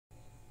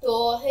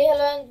So hey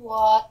hello and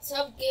what's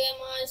up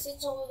gamers,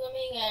 it's Oneblock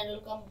Gaming and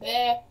welcome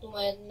back to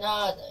my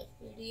another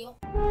video.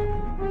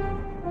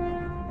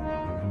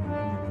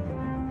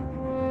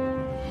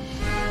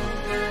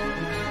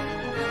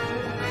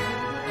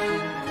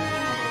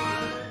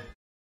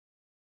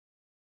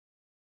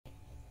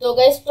 তো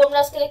guys তোমরা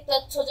আজকে দেখতে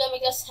পাচ্ছ যে আমি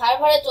একটা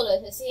সার্ভারে চলে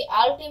এসেছি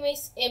আলটিমেট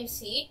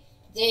এমসি,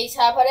 যে এই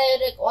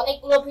সার্ভারের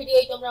অনেকগুলো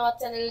ভিডিওই তোমরা আমার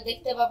চ্যানেলে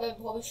দেখতে পাবে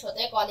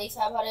ভবিষ্যতে, কারণ এই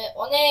সার্ভারে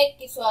অনেক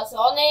কিছু আছে,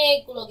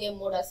 অনেকগুলো গেম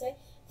মোড আছে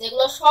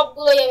যেগুলো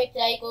সবগুলোই আমি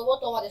ট্রাই করব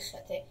তোমাদের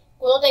সাথে।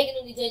 কোনোটাই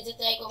কিন্তু নিজে নিজে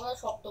ট্রাই করবো না,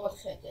 সব তোমাদের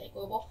সাথে ট্রাই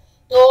করবো।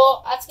 তো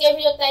আজকে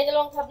ভিডিও টাইটেল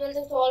এবং থাম্বনেল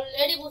দেখে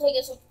অলরেডি বুঝে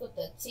গেছো কি করতে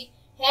যাচ্ছি।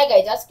 হ্যাঁ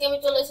গাইজ, আজকে আমি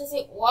চলে এসেছি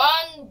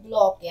ওয়ান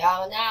ব্লকে,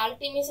 মানে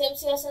আলটিমেট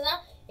এমসি আছে না,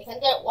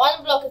 এখানকার ওয়ান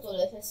ব্লকে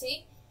চলে এসেছি।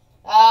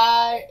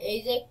 আর এই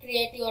যে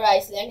ক্রিয়েট ইওর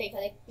আইসল্যান্ড,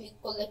 এখানে ক্লিক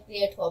করলে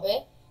ক্রিয়েট হবে।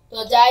 তো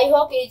যাই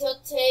হোক, এই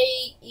হচ্ছে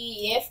এই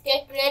এফকে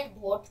ক্রিয়েট,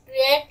 ভোট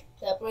ক্রিয়েট,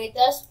 তারপর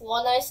এটা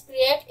স্পন আইস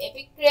ক্রিয়েট,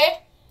 এপিক ক্রিয়েট,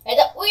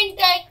 এটা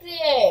উইন্টার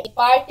ক্রিয়েট,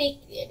 পার্টি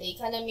ক্রিয়েট।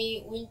 এখানে আমি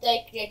উইন্টার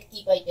ক্রিয়েট কি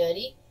পাইতে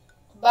পারি,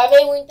 বা আমি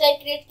উইন্টার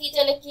ক্রিয়েট কি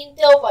চাইলে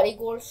কিনতেও পারি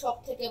গোল্ড শপ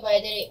থেকে বা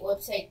এদের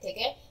ওয়েবসাইট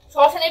থেকে।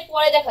 সরাসরি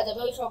পরে দেখা যাবে,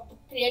 ওই সব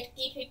ক্রিয়েট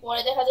কি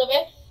পরে দেখা যাবে।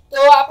 তো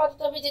আপাতত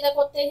আমি যেটা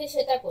করতে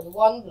সেটা করি,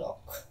 ওয়ান ব্লক।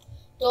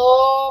 তো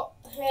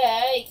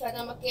হ্যাঁ, এখানে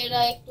আমাকে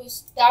এরা একটু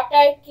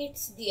স্টার্টার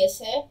কিটস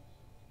দিয়েছে।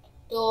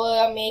 তো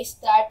আমি এই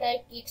স্টার্টার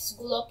কিটস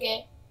গুলোকে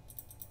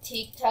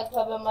ঠিকঠাক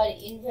ভাবে আমার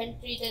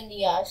ইনভেন্টরিতে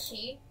নিয়ে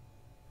আসি।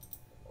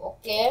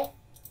 ওকে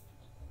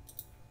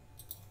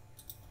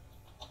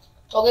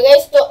ওকে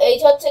গাইস, তো এই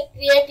হচ্ছে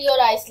ক্রিয়েট ইওর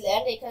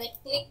আইসল্যান্ড, এখানে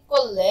ক্লিক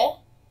করলে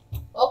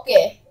ওকে,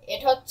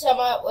 এটা হচ্ছে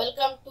আমার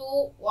welcome to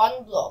one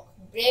block,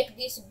 break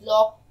this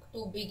block to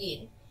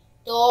begin.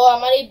 তো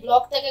আমার এই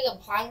ব্লকটাকে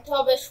ভাঙতে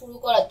হবে শুরু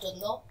করার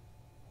জন্য।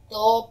 তো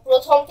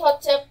প্রথমটা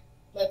হচ্ছে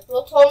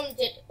প্রথম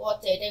যে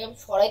হচ্ছে এটাকে আমি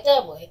সরাইতে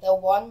যাবো, এটা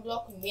ওয়ান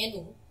ব্লক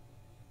মেনু।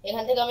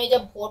 এখান থেকে আমি যে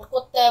ভোট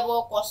করতে যাবো,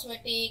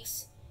 কসমেটিক্স,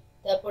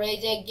 তারপরে এই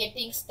যে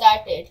getting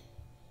started,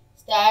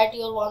 start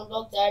your one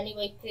block journey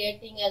by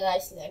creating an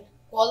Iceland.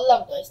 করলাম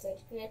তো আইসল্যান্ড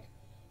ক্রিয়েট,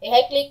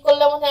 এখানে ক্লিক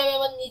করলে মনে হয় আমি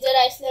আমার নিজের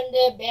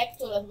আইসল্যান্ডে ব্যাক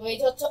চলে আসবো। এই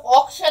যে হচ্ছে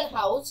অকশন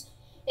হাউস,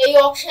 এই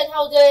অকশন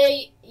হাউসে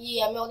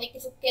আমি অনেক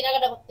কিছু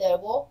কেনাকাটা করতে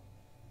পারবো।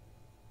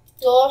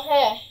 তো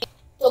হ্যাঁ,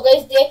 তো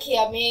গাইস দেখি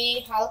আমি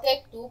হালকা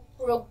একটু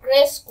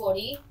প্রোগ্রেস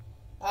করি।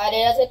 আর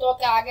এরা যে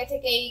তোমাকে আগে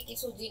থেকেই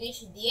কিছু জিনিস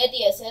দিয়ে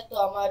দিয়েছে, তো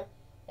আমার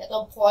এত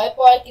ভয়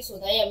পাওয়ার কিছু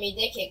নাই। আমি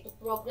দেখি একটু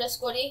প্রোগ্রেস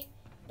করি,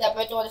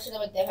 তারপরে তোমাদের সাথে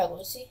আমি দেখা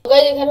করছি।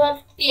 গাইস এখানে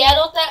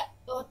 13টা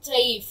হচ্ছে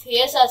এই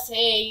ফেস আছে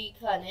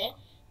এইখানে।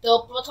 তো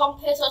প্রথম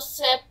ফেস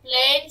হচ্ছে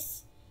প্লেনস,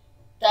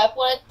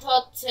 তারপরে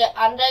হচ্ছে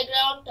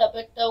আন্ডারগ্রাউন্ড,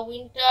 তারপরটা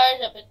উইন্টার,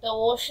 তারপরটা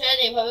ওশেন,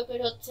 এইভাবে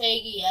করে হচ্ছে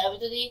এগিয়ে। আর আমি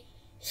যদি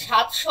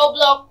 700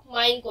 ব্লক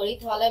মাইন করি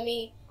তাহলে আমি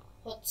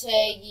হচ্ছে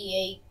গিয়ে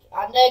এই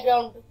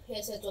আন্ডারগ্রাউন্ড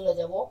ফেসে চলে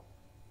যাব।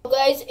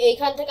 গাইজ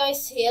এইখান থেকে আমি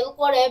সেল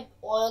করে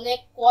অনেক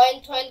কয়েন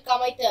টয়েন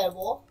কামাইতে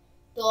পারবো।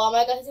 তো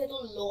আমার কাছে যেহেতু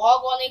লগ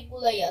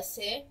অনেকগুলাই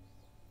আছে,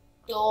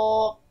 তো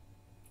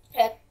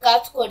এক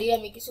কাজ করি,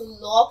 আমি কিছু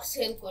লগ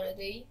সেল করে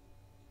দেই।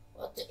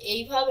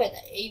 এইভাবে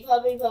না,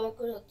 এইভাবে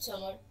করে হচ্ছে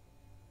আমার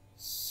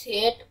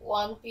set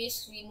one piece,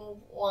 remove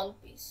one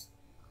piece,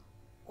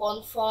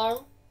 confirm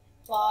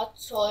 5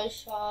 6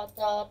 7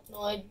 8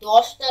 9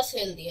 10টা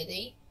সেল দিয়ে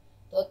দেই।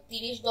 তো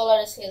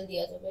 $30 সেল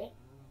দেওয়া যাবে।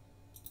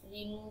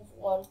 Remove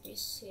one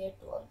piece, set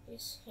one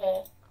piece.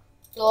 হ্যাঁ,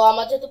 তো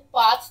আমার যেহেতু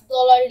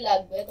 $5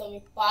 লাগবে, তো আমি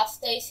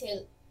 5টাই সেল,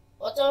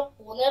 আচ্ছা আমার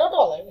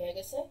 $15 হয়ে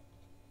গেছে।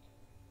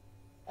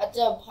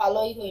 আচ্ছা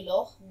ভালোই হইলো।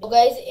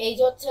 গাইজ এই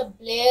যে হচ্ছে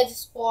ব্লেজ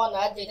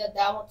স্পনার, যেটার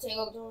দাম হচ্ছে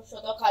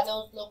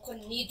 11,000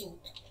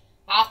 নিযুত,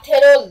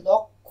 18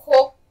 লক্ষ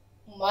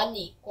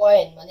মানি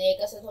কয়েন, মানে এর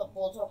কাছে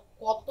বোঝো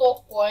কত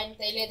কয়েন,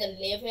 তাইলে এদের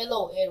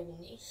লেভেলও এর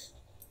 19।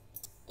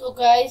 তো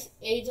গাইজ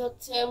এই যে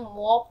হচ্ছে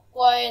মব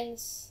কয়েন্স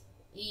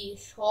ই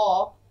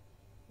শপ,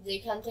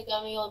 যেখান থেকে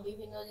আমি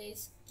বিভিন্ন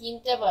জিনিস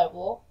কিনতে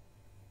পারবো।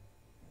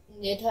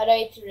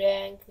 নেথারাইট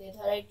র্যাঙ্ক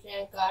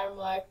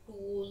আর্মার,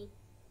 টুল।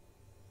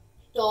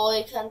 তো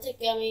এখান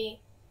থেকে আমি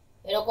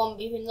এরকম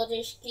বিভিন্ন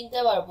জিনিস কিনতে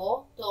পারবো।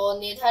 তো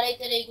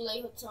নেথারাইটের এইগুলাই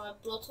হচ্ছে আমার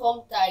প্রথম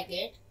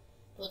টার্গেট।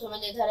 প্রথমে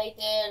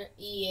নেথারাইটের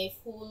এই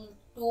ফুল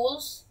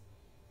টুলস,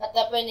 আর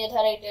তারপরে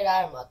নেথারাইটের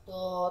আর্মার। তো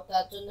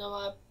তার জন্য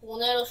আমার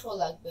 1500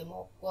 লাগবে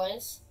মব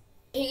কয়েন্স।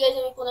 ঠিক আছে,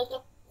 আমি কোনো একটা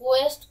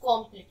কোয়েস্ট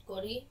কমপ্লিট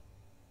করি।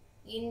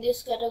 In this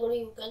category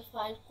you can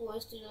find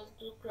quests related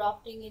to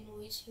crafting, in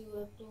which you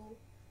have to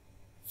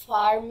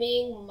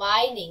farming,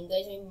 mining.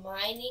 guys আমি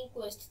মাইনিং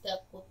কোয়েস্টটা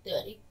করতে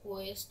পারি।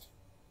 কোয়েস্ট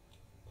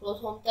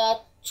প্রথমটা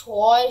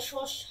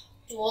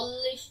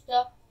 640টা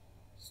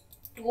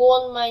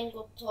স্টোন মাইন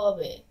করতে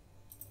হবে।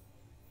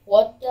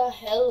 হোয়াট দ্য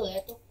হেল,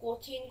 এত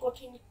কঠিন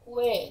কঠিন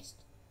কোয়েস্ট।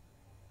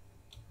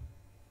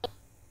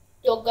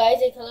 তো গাইজ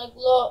এখানে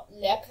গুলো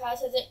লেখা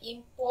আছে যে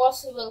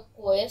ইম্পসিবল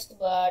কোয়েস্ট,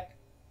 বাট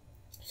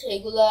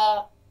সেইগুলা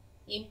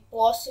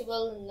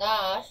ইম্পসিবল না,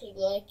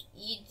 সেগুলো অনেক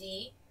ইজি।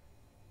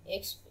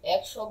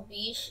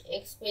 120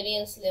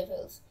 এক্সপেরিয়েন্স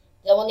লেভেলস,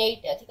 যেমন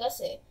এইটা, ঠিক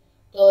আছে।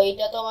 তো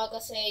এটা তো আমার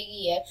কাছে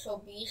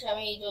 120,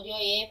 আমি যদিও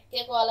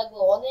এফকে করা লাগবে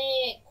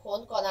অনেকক্ষণ,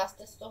 কারণ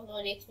আস্তে আস্তে তখন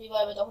আমার এক্সপি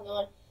পাবে, তখন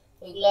আমার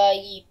ওইগুলা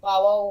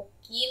পাওয়াও।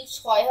 কিল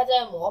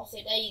 6000 মবস,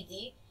 এটা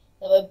ইজি।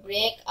 তারপর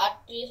ব্রেক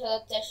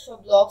 38,400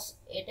 ব্লকস,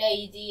 এটা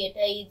ইজি,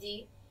 এটা ইজি।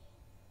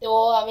 তো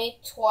আমি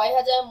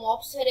 6000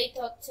 মবসের এইটা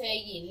হচ্ছে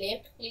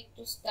left click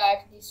to start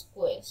this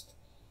Quest.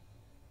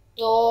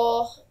 তো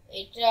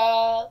এটা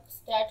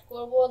স্টার্ট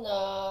করব না?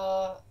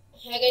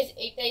 হ্যাঁ গাইস,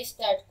 এইটাই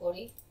স্টার্ট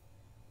করি।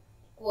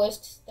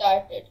 Quest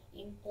started,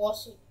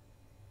 impossible.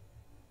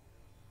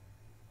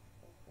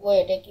 ও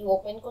এটা কি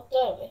ওপেন করতে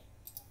হবে?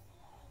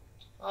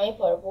 আমি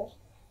পারবো।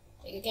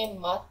 একে আমি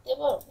মারতে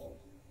পারবো?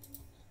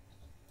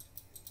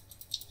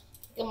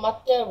 একে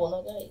মারতে পারবো না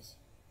গাইস।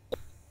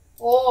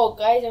 ও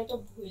গাইস, আমি তো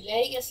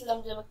ভুলেই গেছিলাম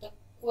যে আমি একটা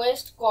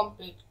কোয়েস্ট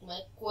কমপ্লিট,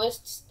 মানে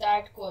কোয়েস্ট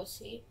স্টার্ট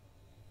করছি।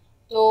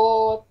 তো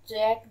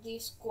ট্র্যাক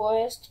দিস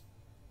কোয়েস্ট,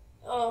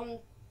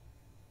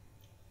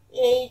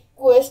 এই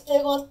কোয়েস্টের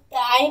কোনো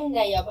টাইম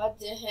নাই আবার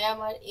যে হ্যাঁ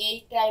আমার এই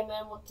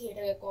টাইমের মধ্যে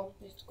এটাকে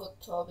কমপ্লিট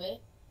করতে হবে।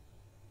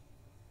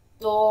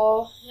 তো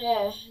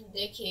হ্যাঁ,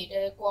 দেখি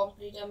এটাকে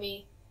কমপ্লিট আমি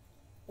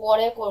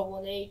পরে করবো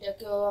না।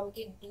 এইটাকেও আমি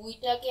কি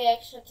দুইটাকে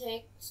একসাথে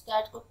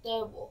স্টার্ট করতে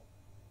পারবো?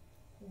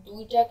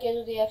 দুইটাকে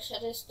যদি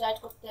একসাথে স্টার্ট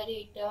করতে পারি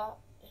এটা,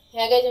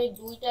 হ্যাঁ গাইজ আমি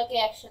দুইটাকে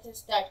একসাথে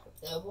স্টার্ট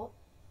করতে পারবো।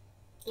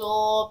 তো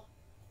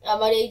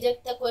আমার এই যে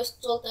একটা কোয়েস্ট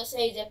চলতেছে,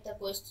 এই যে একটা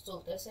কোয়েস্ট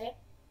চলতেছে।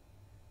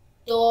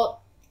 তো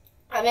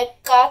আমি এক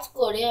কাজ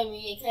করি, আমি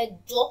এখানে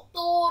যত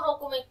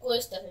রকমের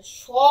কোয়েস্ট আছে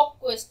সব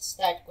কোয়েস্ট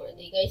স্টার্ট করে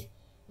দিই গাইজ।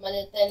 মানে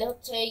তাহলে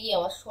হচ্ছে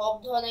আমার সব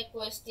ধরনের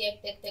কোয়েস্টই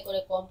একটা একটা করে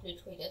কমপ্লিট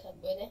হইতে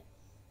থাকবে না।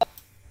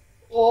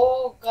 ও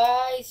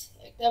গাইস,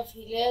 একটা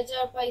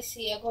ভিলেজার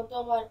পাইছি। এখন তো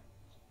আমার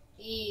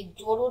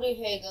জরুরি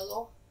হয়ে গেল,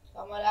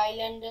 আমার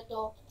আইল্যান্ডে তো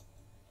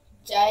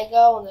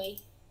জায়গাও নেই।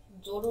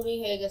 জরুরি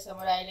হয়ে গেছে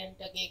আমার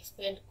আইল্যান্ডটাকে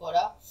এক্সপেন্ড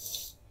করা।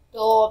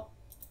 তো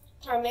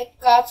আমি এক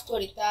কাজ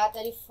করি,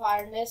 তাড়াতাড়ি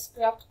ফার্নেস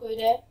ক্রাফট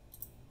করে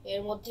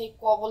এর মধ্যে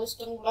কবল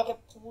স্টোন গুলাকে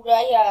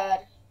পুরাই। আর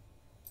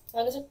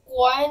আমার কাছে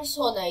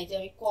কয়েন্সও নাই যে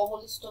আমি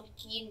কবল স্টোন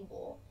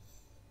কিনবো।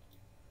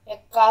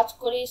 এক কাজ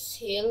করি,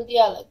 সেল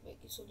দেওয়া লাগবে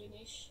কিছু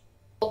জিনিস।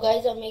 তো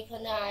গাইজ আমি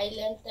এখানে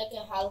আইল্যান্ডটাকে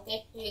হালকা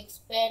একটু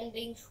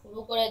এক্সপ্যান্ডিং শুরু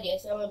করে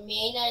দিয়েছি। আমার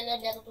মেইন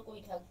আইল্যান্ড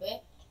এতটুকুই থাকবে,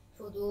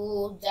 শুধু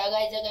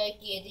জায়গায় জায়গায়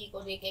কি এদিক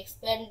ওদিক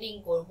এক্সপ্যান্ডিং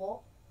করব।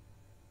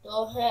 তো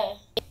হ্যাঁ,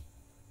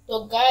 তো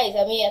গাইজ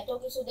আমি এত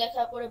কিছু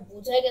দেখার পরে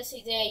বুঝে গেছি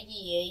যে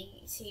এই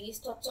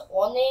সিরিজটা হচ্ছে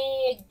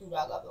অনেক দূর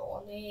আগাবে,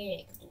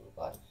 অনেক দূর,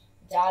 কারণ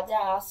যা যা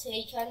আছে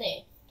এইখানে।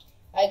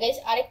 আর গাইজ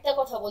আরেকটা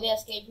কথা বলি,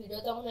 আজকে এই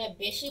ভিডিওটা মনে হয়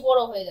বেশি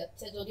বড় হয়ে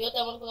যাচ্ছে, যদিও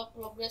তেমন কোনো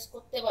প্রোগ্রেস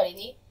করতে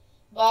পারিনি।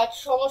 বাট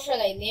সমস্যা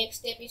নাই,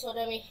 নেক্সট এপিসোডে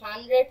আমি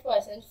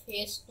 100%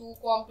 ফেজ 2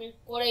 কমপ্লিট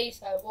করেই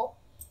ছাড়বো।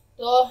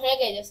 তো হ্যাঁ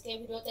গাইজ, আজকে এই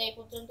ভিডিওটা এই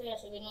পর্যন্তই।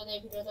 আসলে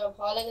এই ভিডিওটা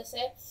ভালো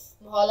লেগেছে,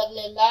 ভালো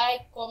লাগলে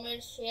লাইক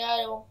কমেন্ট শেয়ার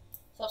এবং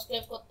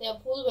সাবস্ক্রাইব করতে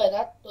ভুলবে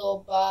না। তো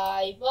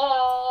বাই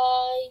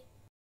বাই।